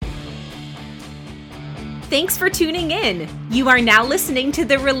Thanks for tuning in. You are now listening to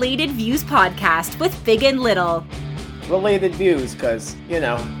the Related Views podcast with Big and Little. Related views, because,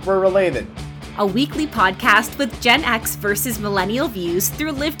 we're related. A weekly podcast with Gen X versus millennial views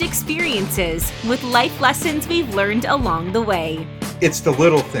through lived experiences with life lessons we've learned along the way. It's the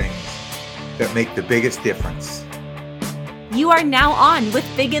little things that make the biggest difference. You are now on with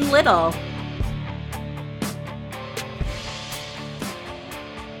Big and Little.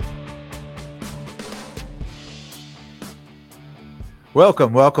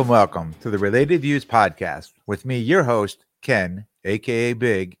 Welcome to the Related Views podcast with me, your host, Ken, aka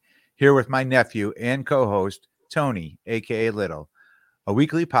Big, here with my nephew and co-host, Tony, aka Little, a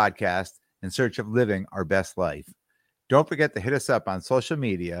weekly podcast in search of living our best life. Don't forget to hit us up on social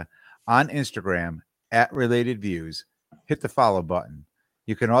media, on Instagram, at Related Views. Hit the follow button.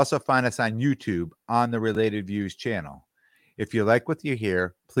 You can also find us on YouTube on the Related Views channel. If you like what you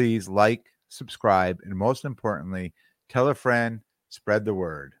hear, please like, subscribe, and most importantly, tell a friend, spread the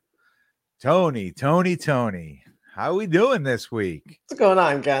word. Tony, how are we doing this week? What's going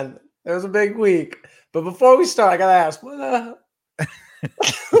on, Ken? It was a big week. But before we start, I got to ask, what's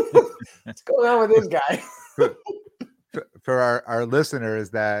going on with this guy? For our listeners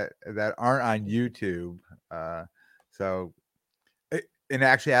that aren't on YouTube, so in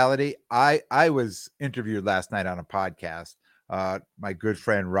actuality, I was interviewed last night on a podcast, my good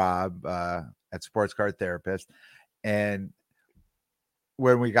friend Rob at Sports Card Therapist, and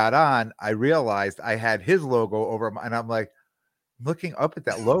when we got on, I realized I had his logo over, and I'm like looking up at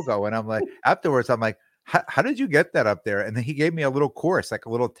that logo, and I'm like, afterwards, I'm like, how did you get that up there? And then he gave me a little course, like a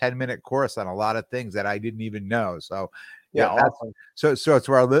little 10-minute course on a lot of things that I didn't even know. So yeah, awesome. So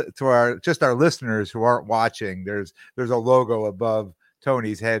to our listeners who aren't watching, there's a logo above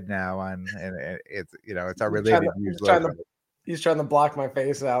Tony's head now, and it's it's our Related Views logo. He's trying to block my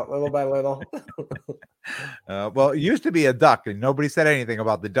face out little by little. Well, it used to be a duck, and nobody said anything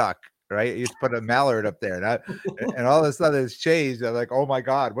about the duck, right? You used to put a mallard up there, and all of a sudden it's changed. They're like, "Oh my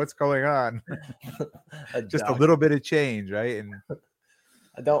God, what's going on?" Just a little bit of change, right? And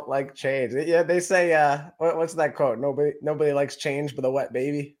I don't like change. Yeah, they say, what's that quote? Nobody likes change but a wet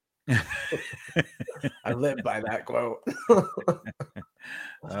baby. I live by that quote.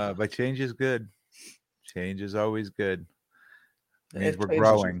 But change is good. Change is always good. It means we're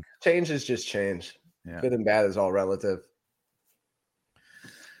growing. Change is just change. Yeah. Good and bad is all relative.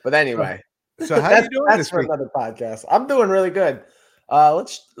 But anyway, so how are you doing that's this for week? Another podcast. I'm doing really good.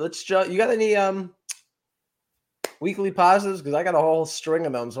 Let's you got any weekly positives? Because I got a whole string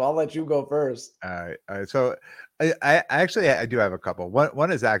of them, so I'll let you go first. All right. So I do have a couple.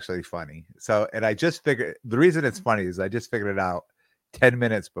 One is actually funny. So, and I just figured the reason it's funny is I just figured it out 10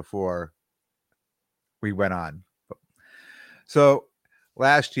 minutes before we went on. So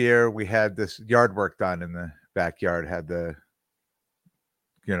last year we had this yard work done in the backyard, had the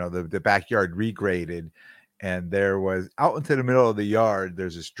backyard regraded, and there was out into the middle of the yard,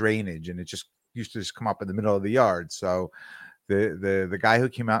 there's this drainage, and it just used to just come up in the middle of the yard. So the guy who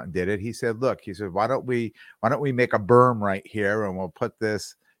came out and did it, he said, why don't we make a berm right here, and we'll put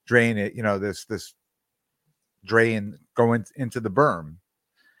this drain, this drain going into the berm.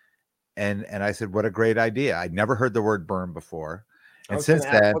 And I said, what a great idea. I'd never heard the word berm before. And since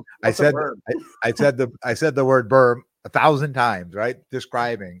then, I said the word berm 1,000 times, right?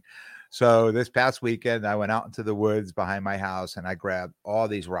 Describing. So this past weekend, I went out into the woods behind my house, and I grabbed all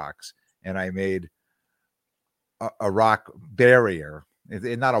these rocks, and I made a rock barrier. It's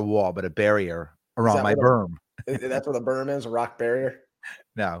not a wall, but a barrier around my berm. That's what a berm is, a rock barrier?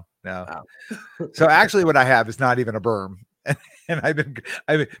 No. Oh. So actually what I have is not even a berm. And I've been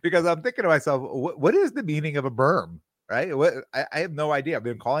because I'm thinking to myself, what is the meaning of a berm? Right? I have no idea. I've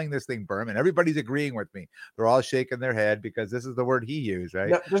been calling this thing berm, and everybody's agreeing with me. They're all shaking their head because this is the word he used,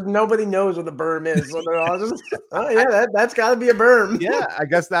 right? Just nobody knows what a berm is. So they're all just, oh yeah, that's got to be a berm. Yeah, I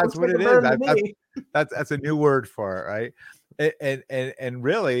guess that's what it is. That's a new word for it, right? And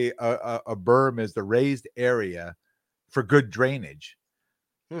really, a berm is the raised area for good drainage.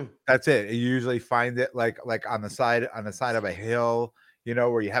 That's it. You usually find it like on the side of a hill,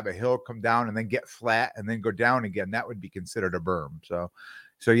 where you have a hill come down and then get flat and then go down again. That would be considered a berm.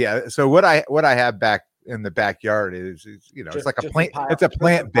 So yeah. So what I have back in the backyard is it's like a plant. It's a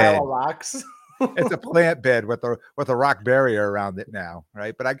plant bed. Rocks. It's a plant bed with a rock barrier around it now,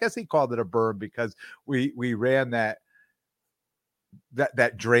 right? But I guess he called it a berm because we ran that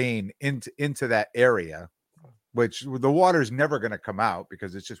drain into that area, which the water's never going to come out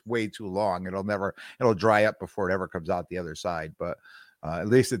because it's just way too long. It'll dry up before it ever comes out the other side. But at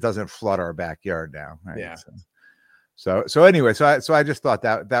least it doesn't flood our backyard now. Right? Yeah. So anyway, so I just thought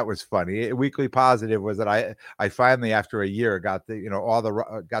that was funny. Weekly Positive was that I finally, after a year, got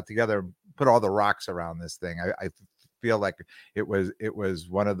got together and put all the rocks around this thing. I feel like it was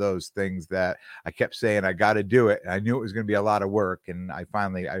one of those things that I kept saying I got to do it. And I knew it was going to be a lot of work, and I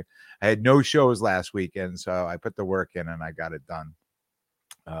finally I had no shows last weekend, so I put the work in and I got it done.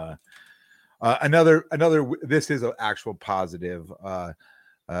 Another this is an actual positive.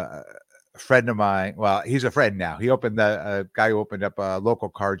 A friend of mine, well, he's a friend now. He opened a guy who opened up a local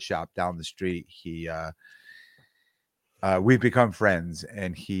card shop down the street. We've become friends,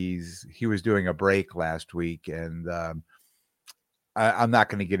 and he was doing a break last week, and I'm not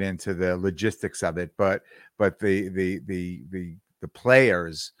going to get into the logistics of it, but the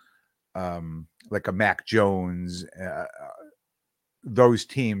players, like a Mac Jones, those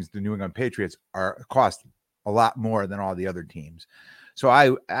teams, the New England Patriots, cost a lot more than all the other teams. So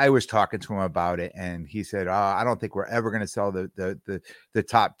I was talking to him about it, and he said, I don't think we're ever going to sell the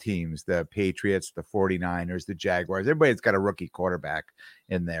top teams, the Patriots, the 49ers, the Jaguars. Everybody's got a rookie quarterback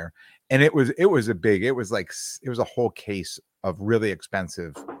in there. And it was a whole case of really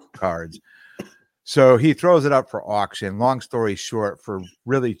expensive cards. So he throws it up for auction. Long story short, for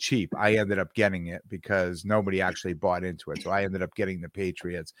really cheap, I ended up getting it because nobody actually bought into it. So I ended up getting the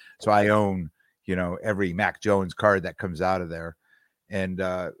Patriots. So I own, every Mac Jones card that comes out of there. And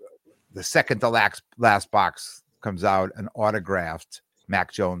the second to last box comes out an autographed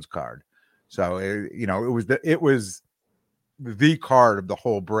Mac Jones card. So it was the card of the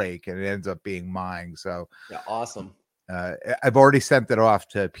whole break, and it ends up being mine. So yeah, awesome. I've already sent it off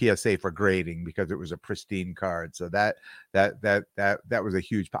to PSA for grading because it was a pristine card. So that was a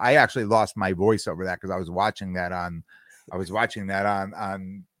huge. I actually lost my voice over that because I was watching that on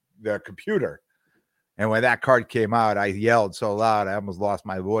the computer. And when that card came out, I yelled so loud, I almost lost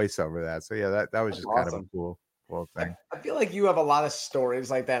my voice over that. So yeah, that was just awesome. Kind of a cool thing. I feel like you have a lot of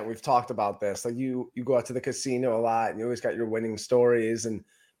stories like that. We've talked about this. Like you go out to the casino a lot, and you always got your winning stories.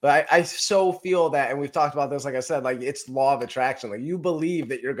 But I so feel that, and we've talked about this, like I said, like it's law of attraction. Like you believe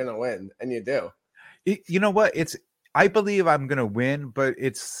that you're going to win, and you do. You know what? I believe I'm going to win, but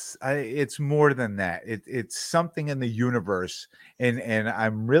it's more than that. It's something in the universe, and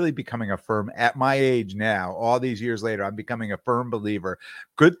I'm really becoming at my age now, all these years later, I'm becoming a firm believer.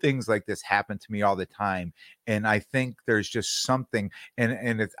 Good things like this happen to me all the time, and I think there's just something,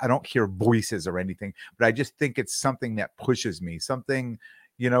 and I don't hear voices or anything, but I just think it's something that pushes me, something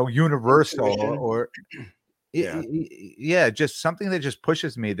universal, or just something that just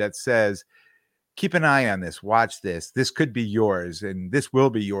pushes me, that says, keep an eye on this, watch this. This could be yours, and this will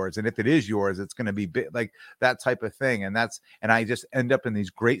be yours. And if it is yours, it's going to be like that type of thing. And I just end up in these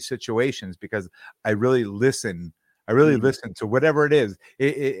great situations because I really listen. I really listen to whatever it is.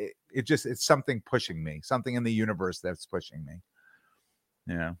 It's something pushing me, something in the universe that's pushing me.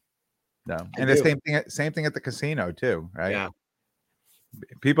 Yeah. No. And the same thing at the casino too, right? Yeah.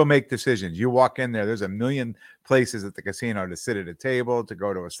 People make decisions. You walk in there's a million places at the casino to sit at a table, to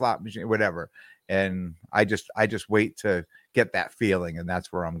go to a slot machine, whatever. And I just wait to get that feeling, and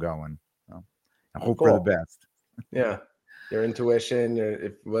that's where I'm going. So I hope for the best. Yeah. Your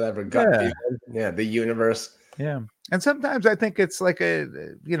intuition, whatever gut feeling. Yeah. The universe. Yeah. And sometimes I think it's like I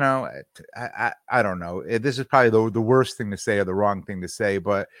don't know. This is probably the worst thing to say or the wrong thing to say,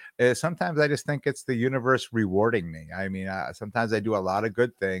 but sometimes I just think it's the universe rewarding me. I mean, sometimes I do a lot of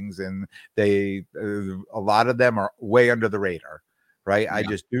good things, and a lot of them are way under the radar, right? Yeah. I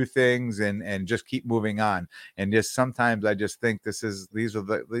just do things and just keep moving on. And just sometimes I just think these are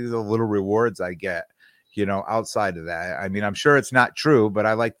the little rewards I get, outside of that. I mean, I'm sure it's not true, but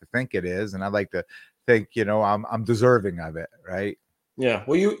I like to think it is, and I like to think I'm deserving of it, right? Yeah.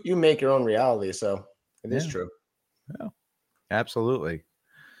 Well, you make your own reality, so it is true. Yeah, absolutely.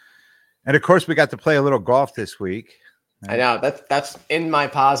 And of course, we got to play a little golf this week. I know that's in my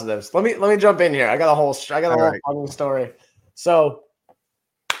positives. Let me jump in here. I got a whole funny story. So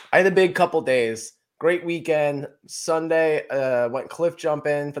I had a big couple days. Great weekend. Sunday, went cliff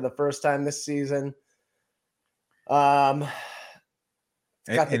jumping for the first time this season.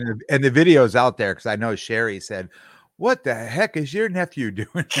 And the video's out there, because I know Sherry said, "What the heck is your nephew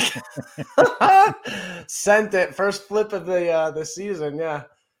doing?" Sent it first flip of the season, yeah.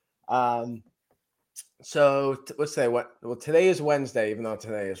 So let's say well, today is Wednesday, even though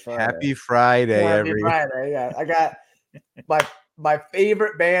today is Friday. Happy Friday, Friday, yeah. I got my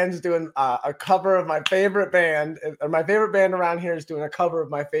favorite band's doing a cover of my favorite band, or my favorite band around here is doing a cover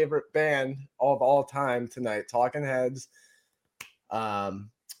of my favorite band of all time tonight, Talking Heads.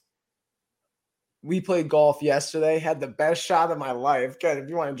 we played golf yesterday, had the best shot of my life. Ken, if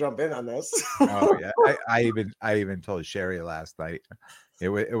you want to jump in on this. Oh yeah. I even told Sherry last night. It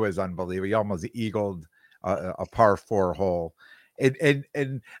was unbelievable. He almost eagled a par 4 hole. And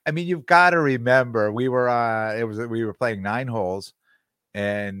I mean, you've got to remember we were playing 9 holes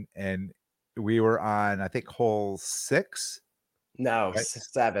and we were on, I think, hole 6. No, right?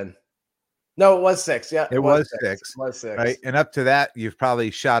 7. No, it was 6. Yeah, it was 6. It was 6. Right, and up to that, you've probably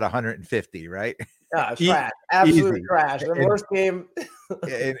shot 150, right? Yeah, trash, absolute Easy. Trash. The worst game.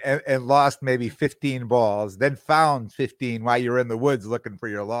 and lost maybe 15 balls, then found 15 while you're in the woods looking for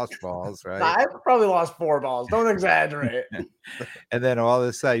your lost balls, right? I probably lost 4 balls. Don't exaggerate. And then all of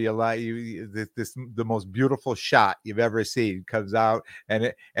a sudden, the most beautiful shot you've ever seen comes out,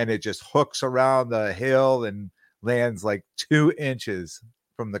 and it just hooks around the hill and lands like 2 inches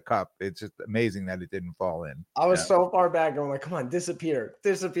from the cup. It's just amazing that it didn't fall in. I was so far back going like, come on, disappear,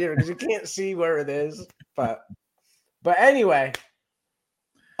 because you can't see where it is. But anyway,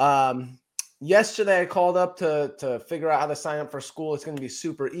 yesterday I called up to figure out how to sign up for school. It's going to be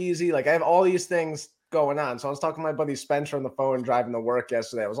super easy. Like I have all these things going on. So I was talking to my buddy Spencer on the phone driving to work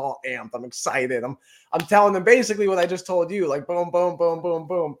yesterday. I was all amped. I'm excited. I'm telling them basically what I just told you, like boom, boom, boom, boom,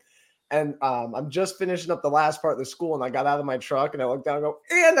 boom. And I'm just finishing up the last part of the school, and I got out of my truck and I looked down and go,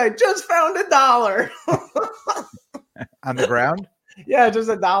 and I just found $1 on the ground. Yeah, just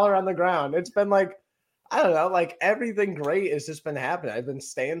 $1 on the ground. It's been like, I don't know, like everything great has just been happening. I've been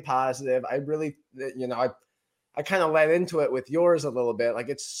staying positive. I really, I kind of led into it with yours a little bit. Like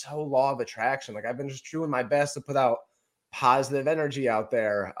it's so law of attraction. Like I've been just doing my best to put out positive energy out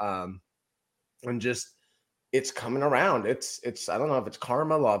there, and just. It's coming around. It's I don't know if it's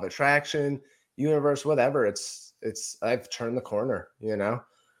karma, law of attraction, universe, whatever. It's I've turned the corner,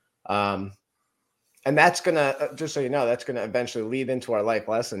 and that's gonna, just so you know, that's gonna eventually lead into our life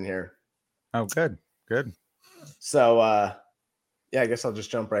lesson here. Oh, good. So yeah, I guess I'll just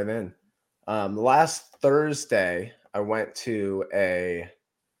jump right in. Last Thursday I went to it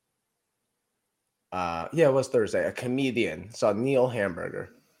was Thursday, a comedian, saw Neil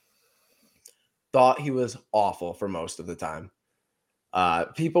Hamburger. Thought he was awful for most of the time.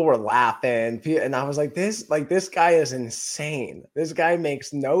 People were laughing, and I was like, this guy is insane. This guy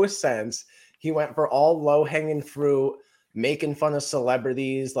makes no sense. He went for all low-hanging fruit, making fun of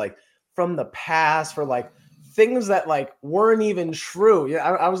celebrities, like from the past, for like things that like weren't even true. Yeah,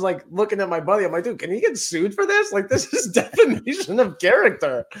 I was like looking at my buddy. I'm like, dude, can he get sued for this? Like, this is defamation of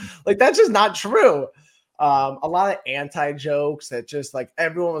character. Like, that's just not true. A lot of anti-jokes that just like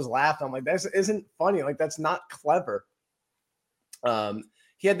everyone was laughing. I'm like, this isn't funny. Like, that's not clever.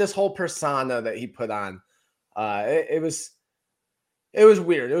 He had this whole persona that he put on. It was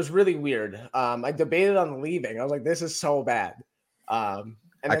weird. It was really weird. I debated on leaving. I was like, this is so bad. And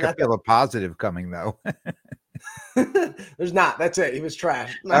I could feel a positive coming though. There's not. That's it. He was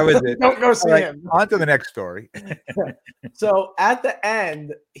trash. That was it. Don't go see him. On to the next story. So at the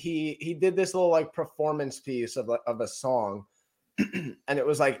end, he did this little like performance piece of a song, and it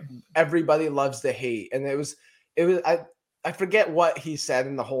was like everybody loves the hate, and it was I forget what he said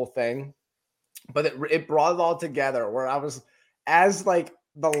in the whole thing, but it brought it all together. Where I was, as like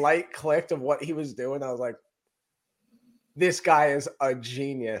the light clicked of what he was doing, I was like, this guy is a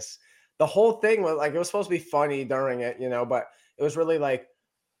genius. The whole thing was like, it was supposed to be funny during it, but it was really like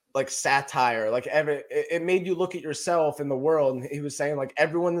satire. Like it made you look at yourself in the world. And he was saying like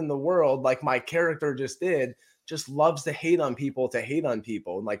everyone in the world, like my character just did, just loves to hate on people,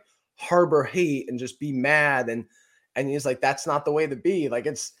 and like harbor hate and just be mad. And he's like, that's not the way to be. Like,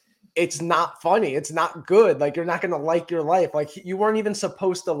 it's not funny. It's not good. Like, you're not going to like your life. Like, you weren't even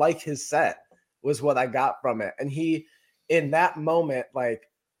supposed to like his set, was what I got from it. And he, in that moment, like,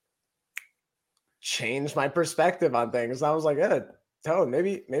 changed my perspective on things. I was like, Tone,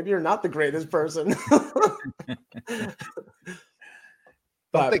 maybe you're not the greatest person.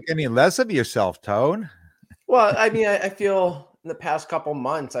 Don't think any less of yourself, Tone. Well, I mean, I feel in the past couple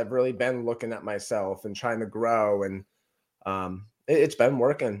months, I've really been looking at myself and trying to grow, and it's been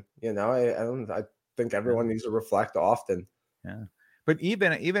working. I think everyone needs to reflect often. Yeah, but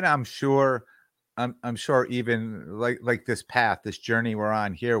even I'm sure even like this path, this journey we're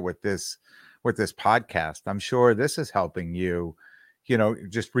on here with this podcast, I'm sure this is helping you,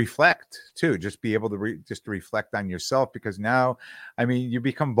 just reflect too, just be able to just reflect on yourself, because now, I mean, you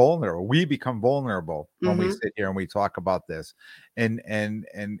become vulnerable. We become vulnerable when we sit here and we talk about this. And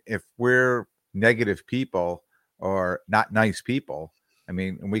if we're negative people or not nice people, I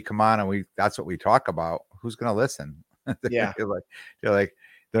mean, and we come on and that's what we talk about, who's going to listen? Yeah. they're like,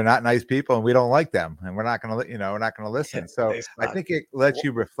 they're not nice people and we don't like them and we're not going to, we're not going to listen. So I think it lets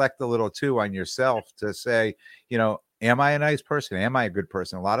you reflect a little too on yourself to say, am I a nice person? Am I a good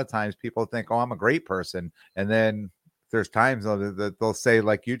person? A lot of times people think, oh, I'm a great person. And then there's times that they'll say,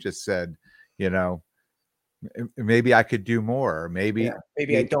 like you just said, maybe I could do more. Maybe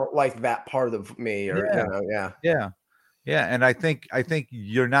I don't like that part of me or, Yeah. And I think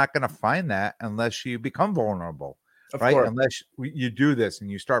you're not going to find that unless you become vulnerable. Right. Course. Unless you do this and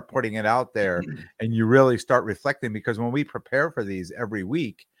you start putting it out there and you really start reflecting, because when we prepare for these every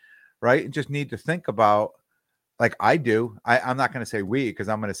week, right, you just need to think about, like I do. I'm not going to say we, because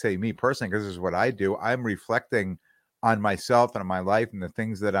I'm going to say me personally, because this is what I do. I'm reflecting on myself and on my life and the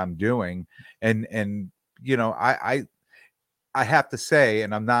things that I'm doing. And I have to say,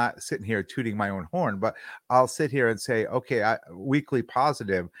 and I'm not sitting here tooting my own horn, but I'll sit here and say, okay, weekly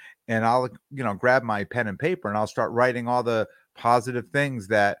positive, and I'll, grab my pen and paper and I'll start writing all the positive things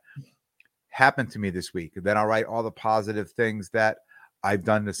that happened to me this week. Then I'll write all the positive things that I've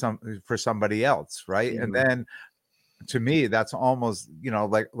done for somebody else. Right. Mm-hmm. And then to me, that's almost,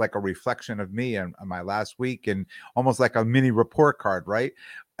 like a reflection of me and my last week, and almost like a mini report card. Right.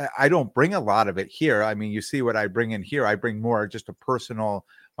 I don't bring a lot of it here. I mean, you see what I bring in here. I bring more just personal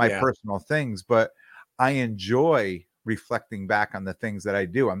things, but I enjoy reflecting back on the things that I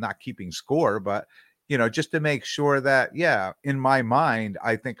do. I'm not keeping score, but, just to make sure that, in my mind,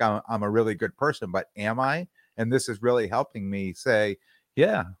 I think I'm a really good person, but am I? And this is really helping me say,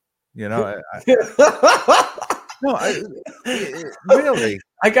 no, really.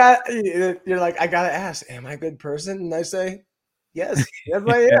 You're like, I got to ask, am I a good person? And I say, yes,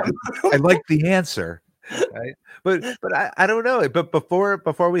 I am. I like the answer, right? But I don't know. But before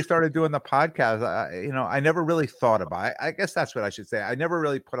we started doing the podcast, I never really thought about it. I guess that's what I should say. I never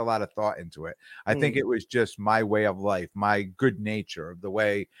really put a lot of thought into it. I think it was just my way of life, my good nature of the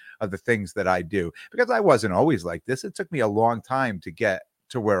way of the things that I do, because I wasn't always like this. It took me a long time to get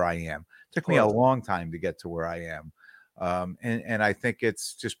to where I am. It took me a long time to get to where I am. And I think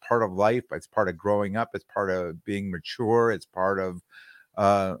it's just part of life. It's part of growing up. It's part of being mature. It's part of,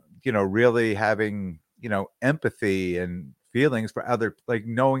 really having, empathy and feelings for other, like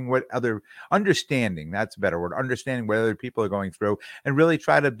knowing understanding, that's a better word, understanding what other people are going through, and really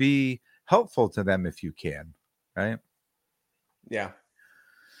try to be helpful to them if you can. Right. Yeah.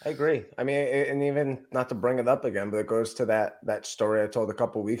 I agree. I mean, and even not to bring it up again, but it goes to that story I told a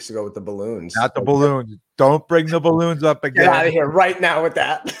couple of weeks ago with the balloons. Not the balloons. Don't bring the balloons up again. Get out of here right now with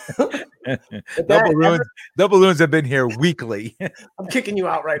that. The balloons have been here weekly. I'm kicking you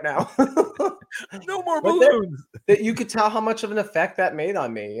out right now. No more balloons. That you could tell how much of an effect that made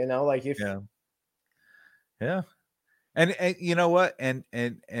on me. Like if yeah. And you know what? And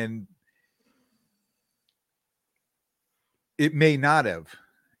it may not have.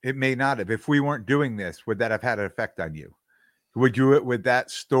 It may not have. If we weren't doing this, would that have had an effect on you? Would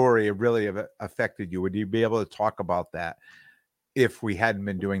that story really have affected you? Would you be able to talk about that if we hadn't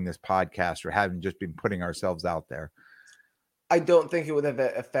been doing this podcast or hadn't just been putting ourselves out there? I don't think it would have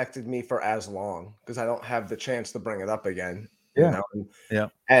affected me for as long, because I don't have the chance to bring it up again. Yeah.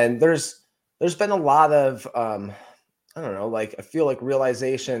 And there's been a lot of, I don't know, like I feel like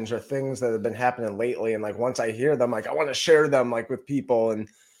realizations or things that have been happening lately. And like, once I hear them, like I want to share them like with people.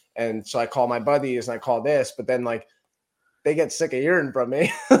 And so I call my buddies and I call this, but then like they get sick of hearing from me.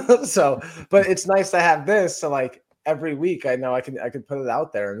 So, but it's nice to have this. So like every week I know I could put it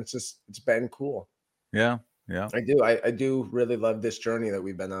out there, and it's been cool. Yeah. Yeah. I do really love this journey that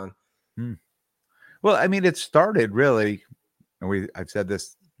we've been on. Well, I mean, it started really, and I've said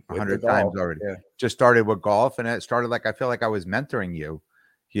this 100 times already. Yeah. Just started with golf, and it started like I feel like I was mentoring you,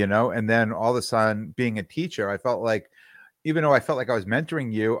 and then all of a sudden being a teacher, I felt like, even though I felt like I was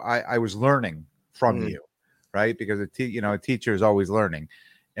mentoring you, I was learning from you, right? Because a teacher is always learning,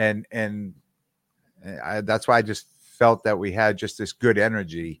 and that's why I just felt that we had just this good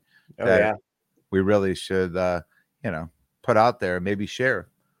energy that we really should put out there and maybe share.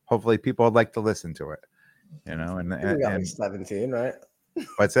 Hopefully people would like to listen to it, and 17, right?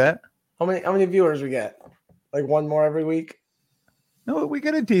 What's that? How many viewers we get? Like one more every week? No, we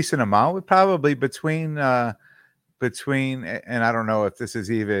get a decent amount. We probably between, and I don't know if this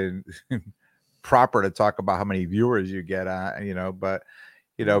is even proper to talk about how many viewers you get, but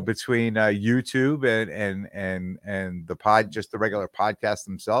between YouTube and the just the regular podcast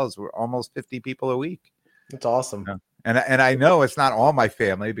themselves, we're almost 50 people a week. That's awesome. And I know it's not all my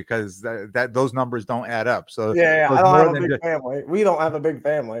family, because that those numbers don't add up. So I don't have a big family. We don't have a big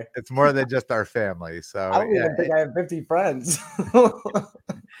family. It's more than just our family. So I don't even think I have 50 friends.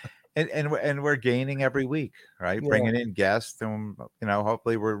 and we're gaining every week, right? Yeah. Bringing in guests, and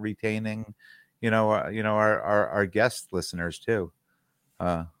hopefully we're retaining, our guest listeners too.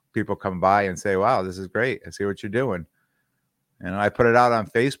 People come by and say, "Wow, this is great. I see what you're doing." And I put it out on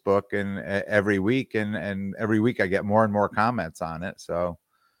Facebook and every week, and every week I get more and more comments on it. So,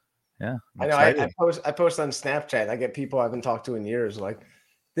 yeah, I know. I post on Snapchat. I get people I haven't talked to in years like,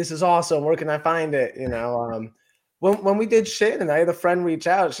 "This is awesome. Where can I find it?" When we did Shannon, I had a friend reach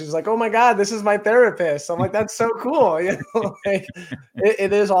out. She's like, "Oh my God, this is my therapist." I'm like, "That's so cool." Like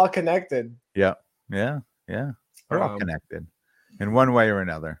it is all connected. Yeah. We're all connected in one way or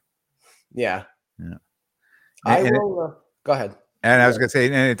another. Yeah. I will go ahead. And I was gonna say,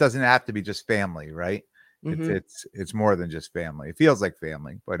 and it doesn't have to be just family, right? Mm-hmm. It's more than just family. It feels like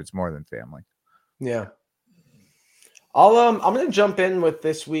family, but it's more than family. Yeah. I'm gonna jump in with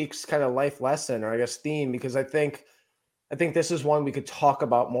this week's kind of life lesson, or I guess theme, because I think this is one we could talk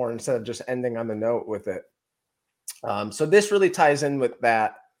about more instead of just ending on the note with it. So this really ties in with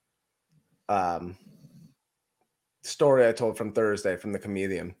that story I told from Thursday from the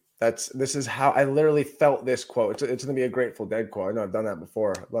comedian. This is how I literally felt this quote. It's going to be a Grateful Dead quote. I know I've done that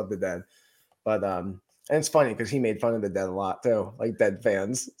before. I love the Dead, but and it's funny because he made fun of the Dead a lot too, like Dead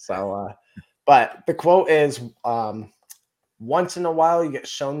fans. So, but the quote is, "Once in a while, you get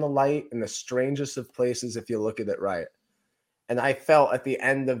shown the light in the strangest of places if you look at it right." And I felt at the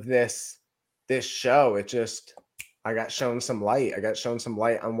end of this show, I got shown some light. I got shown some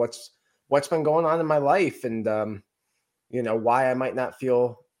light on what's been going on in my life, and why I might not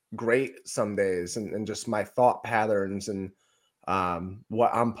feel great some days, and just my thought patterns, and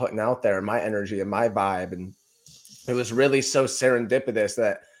what I'm putting out there, my energy and my vibe. And it was really so serendipitous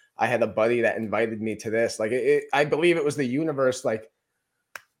that I had a buddy that invited me to this. Like I believe it was the universe like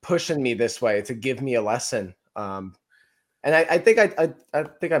pushing me this way to give me a lesson. And I think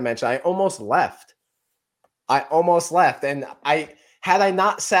I mentioned I almost left. And had I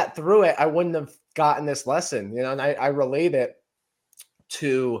not sat through it, I wouldn't have gotten this lesson, and I relate it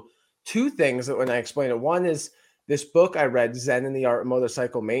to two things that when I explain it. One is this book I read, Zen and the Art of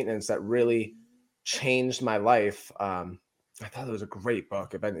Motorcycle Maintenance, that really changed my life. I thought it was a great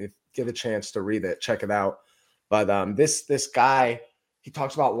book. If you get a chance to read it, check it out. But this guy, he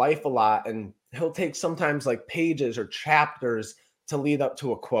talks about life a lot, and he'll take sometimes like pages or chapters to lead up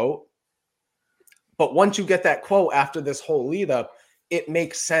to a quote. But once you get that quote after this whole lead up, it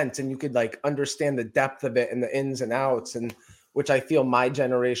makes sense, and you could like understand the depth of it and the ins and outs, and which I feel my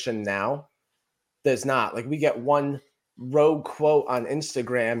generation now does not. Like we get one rogue quote on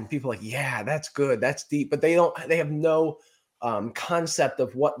Instagram, people are like, yeah, that's good, that's deep, but they have no concept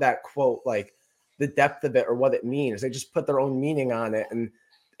of what that quote, like the depth of it or what it means. They just put their own meaning on it, and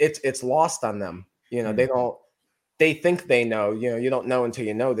it's lost on them. They think they know. You don't know until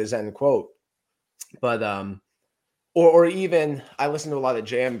you know the Zen quote. But or even I listen to a lot of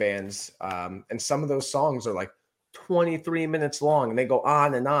jam bands, and some of those songs are like 23 minutes long, and they go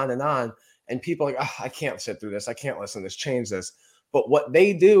on and on and on, and people are like, oh, I can't sit through this, I can't listen to this, change this. But what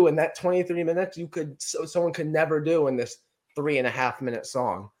they do in that 23 minutes, someone could never do in this 3.5-minute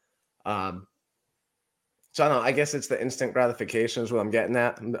song. So I don't know, I guess it's the instant gratification is what I'm getting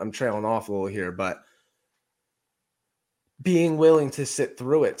at. I'm trailing off a little here, but being willing to sit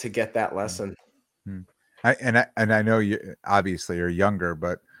through it to get that lesson. Mm-hmm. I know you obviously are younger,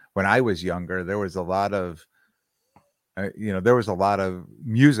 but when I was younger, there was a lot of,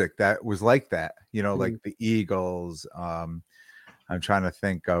 music that was like that, Mm-hmm. like the Eagles. I'm trying to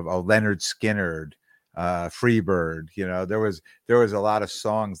think of Leonard Skinner, Freebird. There was a lot of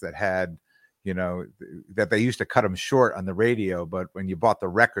songs that had, that they used to cut them short on the radio, but when you bought the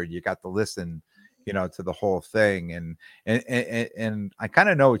record, you got to listen, to the whole thing. And I kind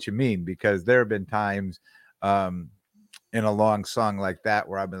of know what you mean, because there have been times in a long song like that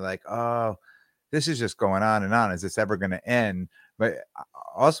where I've been like, oh, this is just going on and on. Is this ever going to end? But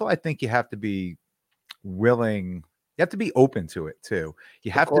also I think you have to be willing. You have to be open to it too.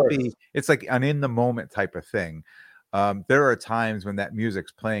 You have to be, it's like an in the moment type of thing. There are times when that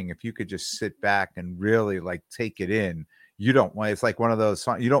music's playing, if you could just sit back and really like take it in, it's like one of those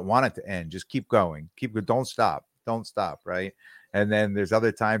songs, you don't want it to end. Just keep going, don't stop. Right. And then there's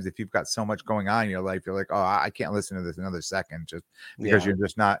other times, if you've got so much going on in your life, you're like, oh, I can't listen to this another second, just because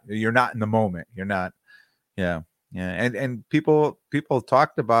you're not in the moment. You're not. Yeah. And people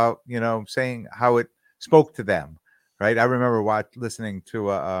talked about, saying how it spoke to them. Right. I remember listening to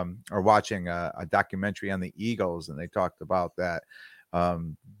or watching a documentary on the Eagles, and they talked about that.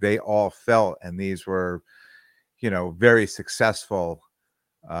 They all felt, and these were, very successful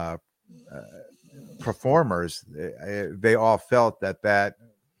performers. They all felt that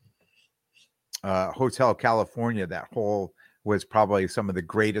Hotel California, that whole was probably some of the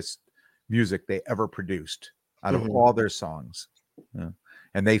greatest music they ever produced out of all their songs. Yeah.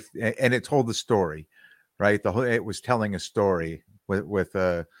 And it told the story, right? It was telling a story with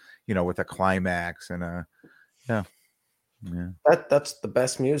a climax and That's the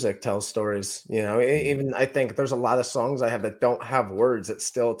best music tells stories. Even I think there's a lot of songs I have that don't have words that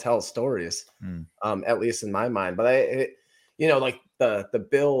still tell stories. At least in my mind. But like the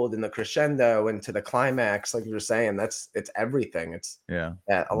build and the crescendo into the climax, like you were saying, it's everything. It's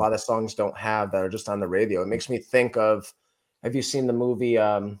that a lot of songs don't have that are just on the radio. It makes me think of, have you seen the movie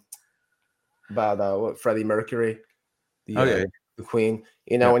about Freddie Mercury, the Queen?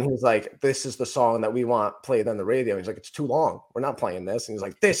 And he's like, this is the song that we want played on the radio. He's like, it's too long. We're not playing this. And he's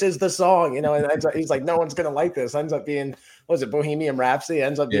like, this is the song, and he's like, no one's gonna like this. Ends up being, what was it, Bohemian Rhapsody?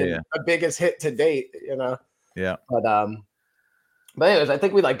 Ends up being the biggest hit to date. Yeah. But anyways, I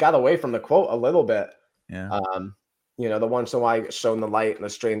think we got away from the quote a little bit. Yeah. The once in a while shown the light in the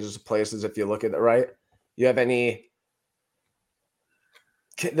strangest of places. If you look at it right, you have any?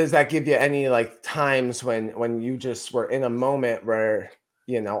 Does that give you any times when you just were in a moment where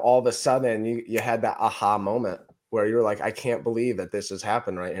all of a sudden you had that aha moment where you're like, I can't believe that this has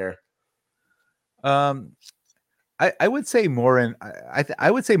happened right here? I would say more in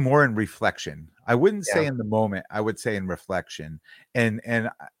I would say more in reflection. I wouldn't say in the moment. I would say in reflection. And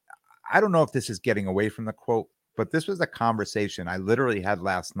I don't know if this is getting away from the quote, but this was a conversation I literally had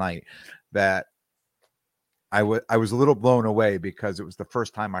last night that I was a little blown away because it was the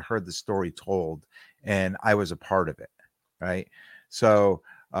first time I heard the story told and I was a part of it. Right. So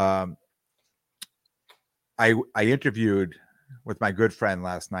I interviewed with my good friend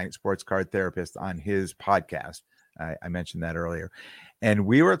last night, sports card therapist, on his podcast. I mentioned that earlier. And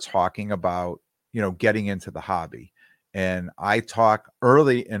we were talking about, getting into the hobby. And I talk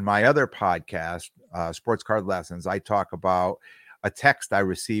early in my other podcast, Sports Card Lessons, I talk about a text I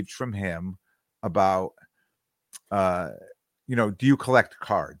received from him about, do you collect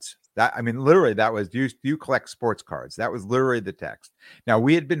cards? Literally that was, do you collect sports cards? That was literally the text. Now,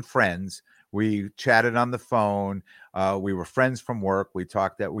 we had been friends. We chatted on the phone. We were friends from work. We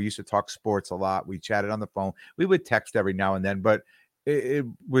used to talk sports a lot. We chatted on the phone. We would text every now and then, but it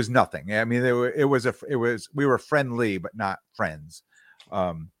was nothing. We were friendly, but not friends.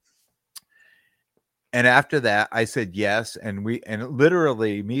 And after that, I said yes. And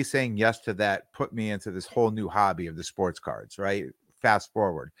literally me saying yes to that put me into this whole new hobby of the sports cards, right? Fast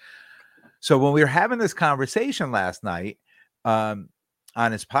forward. So when we were having this conversation last night, on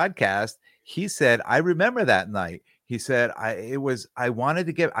his podcast, he said, I remember that night. He said, I was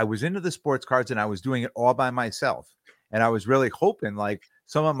into the sports cards and I was doing it all by myself. And I was really hoping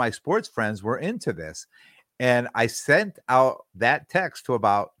some of my sports friends were into this. And I sent out that text to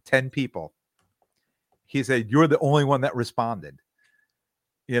about 10 people. He said, you're the only one that responded.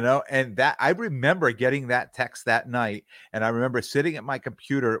 And that I remember getting that text that night. And I remember sitting at my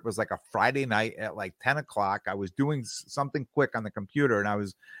computer. It was like a Friday night at 10 o'clock. I was doing something quick on the computer and I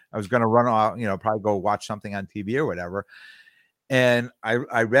was going to run out, probably go watch something on TV or whatever. And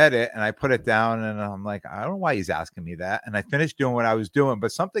I read it and I put it down and I'm like, I don't know why he's asking me that. And I finished doing what I was doing,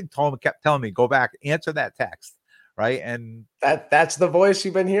 but something kept telling me, go back, answer that text. Right. And that's the voice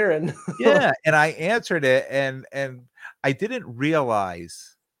you've been hearing. Yeah. And I answered it and I didn't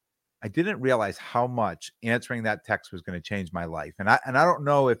realize how much answering that text was going to change my life. And I don't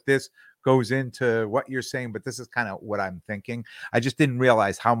know if this goes into what you're saying, but this is kind of what I'm thinking. I just didn't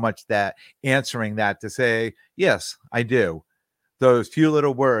realize how much that answering that to say, yes, I do. Those few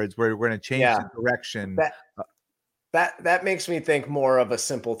little words where we're going to change the direction. That makes me think more of A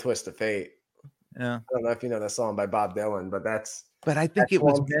Simple Twist of Fate. Yeah. I don't know if you know that song by Bob Dylan, but I think it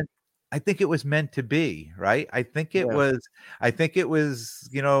was meant. I think it was meant to be, right? I think it was,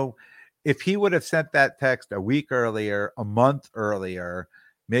 if he would have sent that text a week earlier, a month earlier,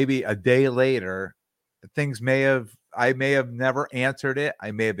 maybe a day later, I may have never answered it.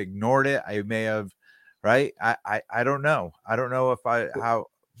 I may have ignored it. I may have, right? I don't know. I don't know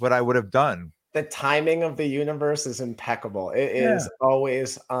what I would have done. The timing of the universe is impeccable. It is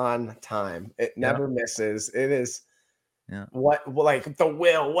always on time. It never misses. It is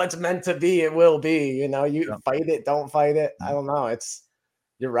what's meant to be, it will be. Fight it, don't fight it. I don't know.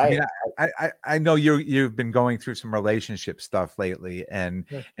 You're right. I know you've been going through some relationship stuff lately, and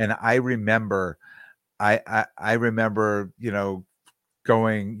I remember, I remember,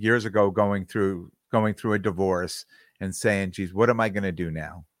 going through a divorce and saying, geez, what am I going to do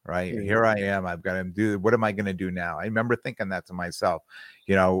now? Right. Here I am. I've got to do, what am I going to do now? I remember thinking that to myself,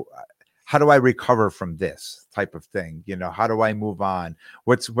 how do I recover from this type of thing? You know, how do I move on?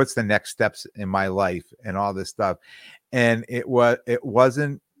 What's the next steps in my life and all this stuff? And it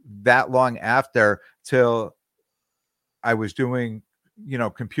wasn't that long after till I was doing, you know,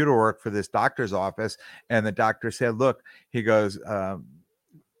 computer work for this doctor's office. And the doctor said, look, he goes, I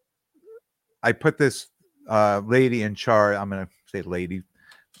put this lady in charge. I'm going to say lady,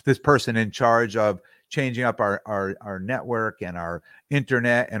 this person in charge of changing up our network and our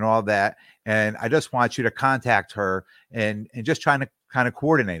internet and all that. And I just want you to contact her and just trying to kind of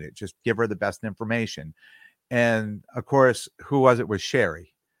coordinate it. Just give her the best information. And of course, who was it? Was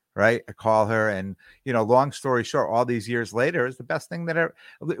Sherry, right? I call her, and, you know, long story short, all these years later, is the best thing that ever.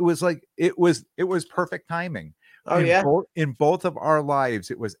 It was like, it was perfect timing. Oh, yeah. In both of our lives,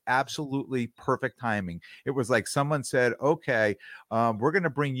 it was absolutely perfect timing. It was like someone said, okay, we're going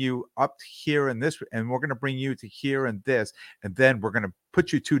to bring you up here in this, and we're going to bring you to here and this, and then we're going to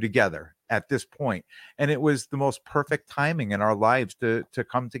put you two together at this point. And it was the most perfect timing in our lives to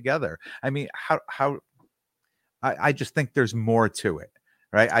come together. I mean, I just think there's more to it,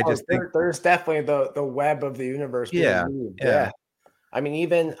 right? I just think there's definitely the web of the universe. Yeah. I mean,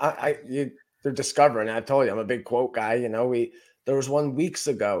 even they're discovering. I told you I'm a big quote guy. You know, there was one weeks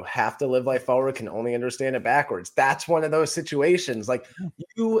ago. Have to live life forward, can only understand it backwards. That's one of those situations. Like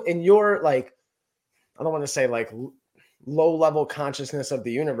you and your, like, I don't want to say like low level consciousness of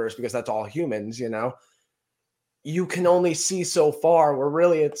the universe, because that's all humans. You know, you can only see so far. Where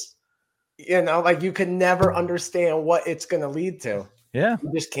really it's, you know, like you can never understand what it's going to lead to. Yeah,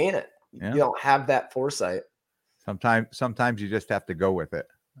 you just can't. Yeah. You don't have that foresight. Sometimes you just have to go with it.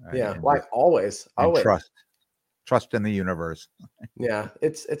 Yeah, like always trust in the universe. Yeah,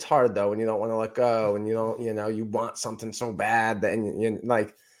 it's hard though when you don't want to let go, and you don't, you know, you want something so bad that you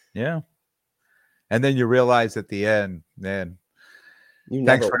like. Yeah, and then you realize at the end, man,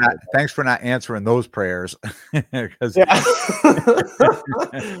 thanks for not answering those prayers. Because yeah. I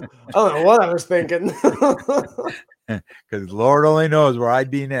don't know what I was thinking. Because Lord only knows where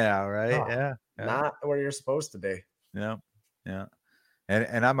I'd be now, right? Oh, yeah, not where you're supposed to be. Yeah.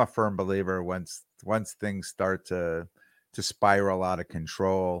 And I'm a firm believer once things start to spiral out of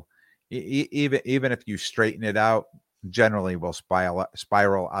control, even if you straighten it out, generally will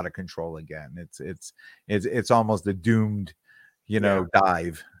spiral out of control again. It's almost a doomed,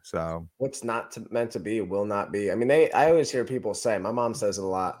 dive. So what's not meant to be will not be. I mean, I always hear people say, my mom says it a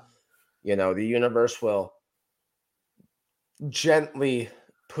lot, the universe will gently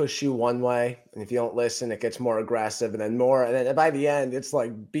push you one way, and if you don't listen, it gets more aggressive, and then by the end, it's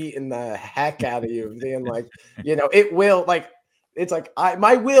like beating the heck out of you, being like, it will, like, it's like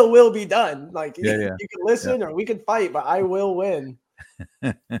my will be done. Like, you can listen or we can fight, but I will win.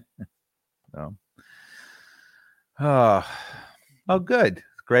 Oh, good.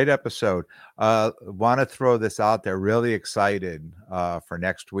 Great episode. Want to throw this out there. Really excited for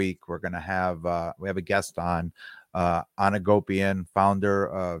next week. We're going to have, we have a guest on, Anna Gopian, founder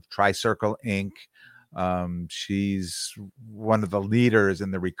of Tricircle Inc. She's one of the leaders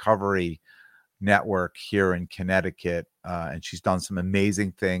in the recovery network here in Connecticut. And she's done some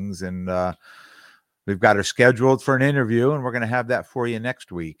amazing things. And we've got her scheduled for an interview, and we're going to have that for you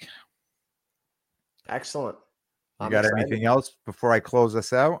next week. Excellent. You got anything else before I close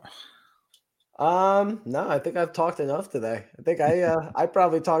us out? No, I think I've talked enough today. I think I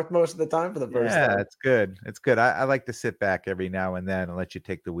probably talked most of the time for the first time. Yeah, it's good. It's good. I like to sit back every now and then and let you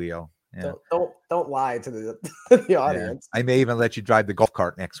take the wheel. Yeah. Don't lie to the audience. Yeah. I may even let you drive the golf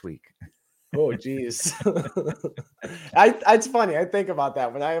cart next week. Oh, geez. It's funny. I think about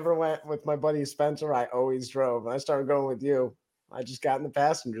that. When I ever went with my buddy Spencer, I always drove. When I started going with you, I just got in the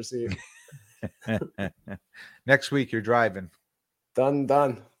passenger seat. Next week you're driving. Done.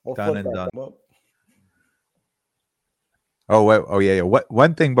 We'll done and done. Oh yeah.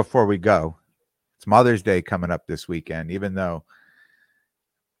 One thing before we go, it's Mother's Day coming up this weekend. Even though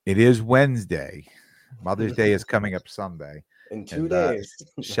it is Wednesday, Mother's Day is coming up Sunday. In 2 days.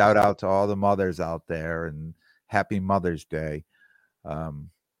 Shout out to all the mothers out there and happy Mother's Day.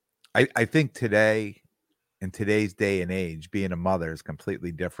 I think today, in today's day and age, being a mother is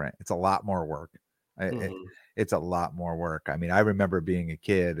completely different. It's a lot more work. It's a lot more work. I mean, I remember being a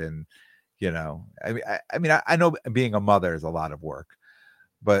kid, and I know being a mother is a lot of work,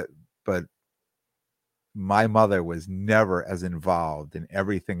 but my mother was never as involved in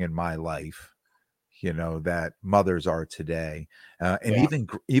everything in my life, that mothers are today. And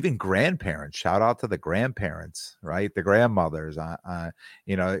even grandparents, shout out to the grandparents, right? The grandmothers,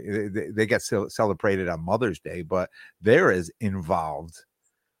 they get celebrated on Mother's Day, but they're as involved,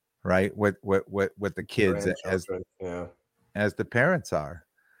 right? With the kids as the parents are.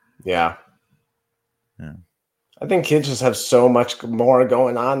 Yeah. Yeah. I think kids just have so much more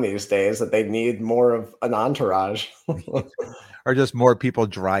going on these days that they need more of an entourage. Or just more people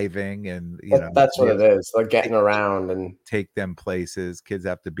driving, and That's what it is. Like getting around and take them places. Kids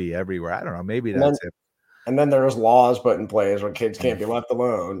have to be everywhere. I don't know. Maybe and that's then, it. and then there's laws put in place where kids can't be left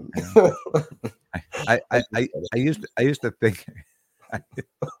alone. I used to think.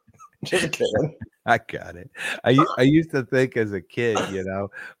 Just kidding. I got it. I used to think as a kid,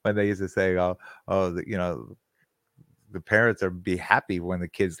 when they used to say, the parents are be happy when the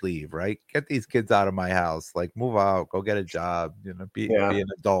kids leave, right? Get these kids out of my house, like move out, go get a job, be an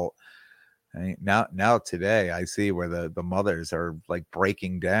adult. And now today I see where the mothers are like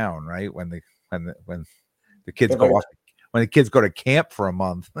breaking down, right? When the kids go off, when the kids go to camp for a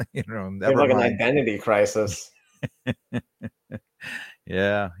month, never like mind. An identity crisis.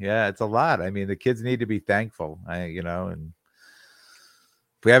 Yeah, it's a lot. I mean, the kids need to be thankful, and if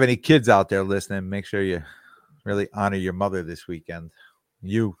we have any kids out there listening, make sure you really honor your mother this weekend.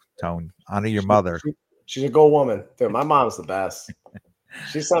 You, Tone, honor your mother. She's a good woman. Dude, my mom's the best.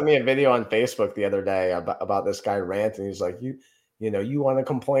 She sent me a video on Facebook the other day about this guy ranting. He's like, you want to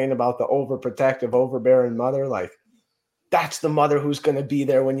complain about the overprotective, overbearing mother? Like, that's the mother who's going to be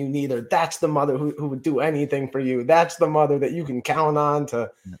there when you need her. That's the mother who would do anything for you. That's the mother that you can count on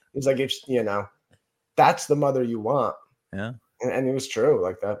to. He's like, that's the mother you want. Yeah. And it was true.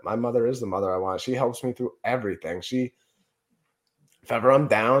 Like that. My mother is the mother I want. She helps me through everything. If ever I'm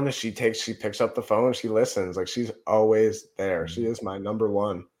down, she picks up the phone. She listens. Like, she's always there. She is my number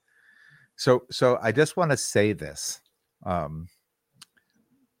one. So I just want to say this,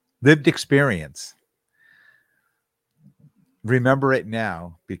 lived experience. Remember it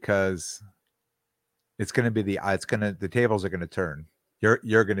now, because it's going to be the tables are going to turn.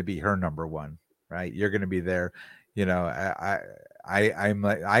 You're going to be her number one, right? You're going to be there. I'm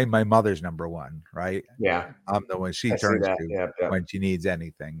my mother's number one, right? Yeah. I'm the one she turns to when she needs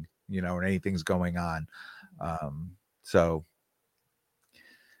anything, or anything's going on. So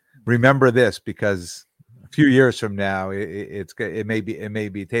remember this, because a few years from now, it may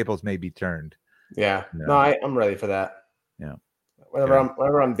be tables may be turned. Yeah. No, I'm ready for that. Yeah.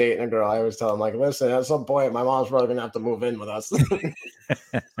 Whenever I'm dating a girl, I always tell them, like, listen, at some point, my mom's probably gonna have to move in with us.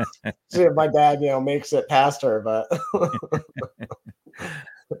 See if my dad, makes it past her, but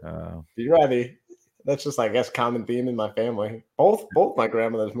be ready. That's just, I guess, common theme in my family. Both my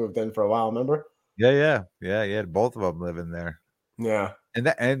grandmothers moved in for a while. Remember? Yeah. Both of them living there. Yeah, and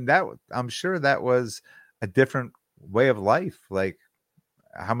that I'm sure that was a different way of life. Like,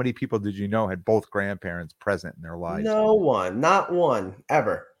 how many people did you know had both grandparents present in their lives? No one, not one,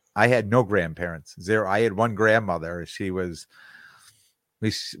 ever. I had no grandparents, zero. I had one grandmother. She was,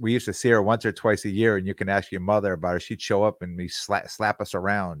 we used to see her once or twice a year, and you can ask your mother about her. She'd show up and slap us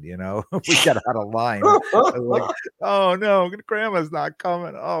around, we got out of line. Like, oh no, grandma's not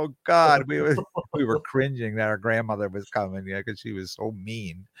coming. Oh God, we were cringing that our grandmother was coming, because she was so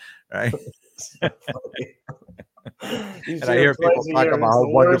mean, right? And I hear people talk about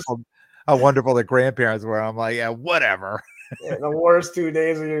how wonderful the grandparents were. I'm like, yeah, whatever. Yeah, the worst 2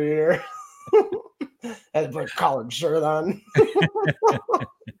 days of your year. Had to put a collared shirt on.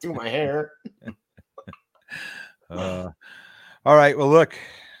 Do my hair. All right. Well, look,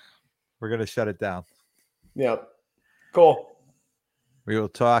 we're going to shut it down. Yep. Cool. We will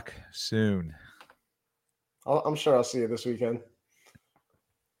talk soon. I'm sure I'll see you this weekend.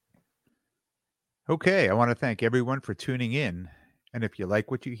 Okay. I want to thank everyone for tuning in. And if you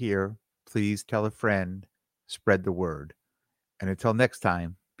like what you hear, please tell a friend, spread the word. And until next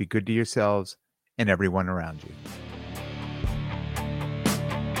time, be good to yourselves and everyone around you.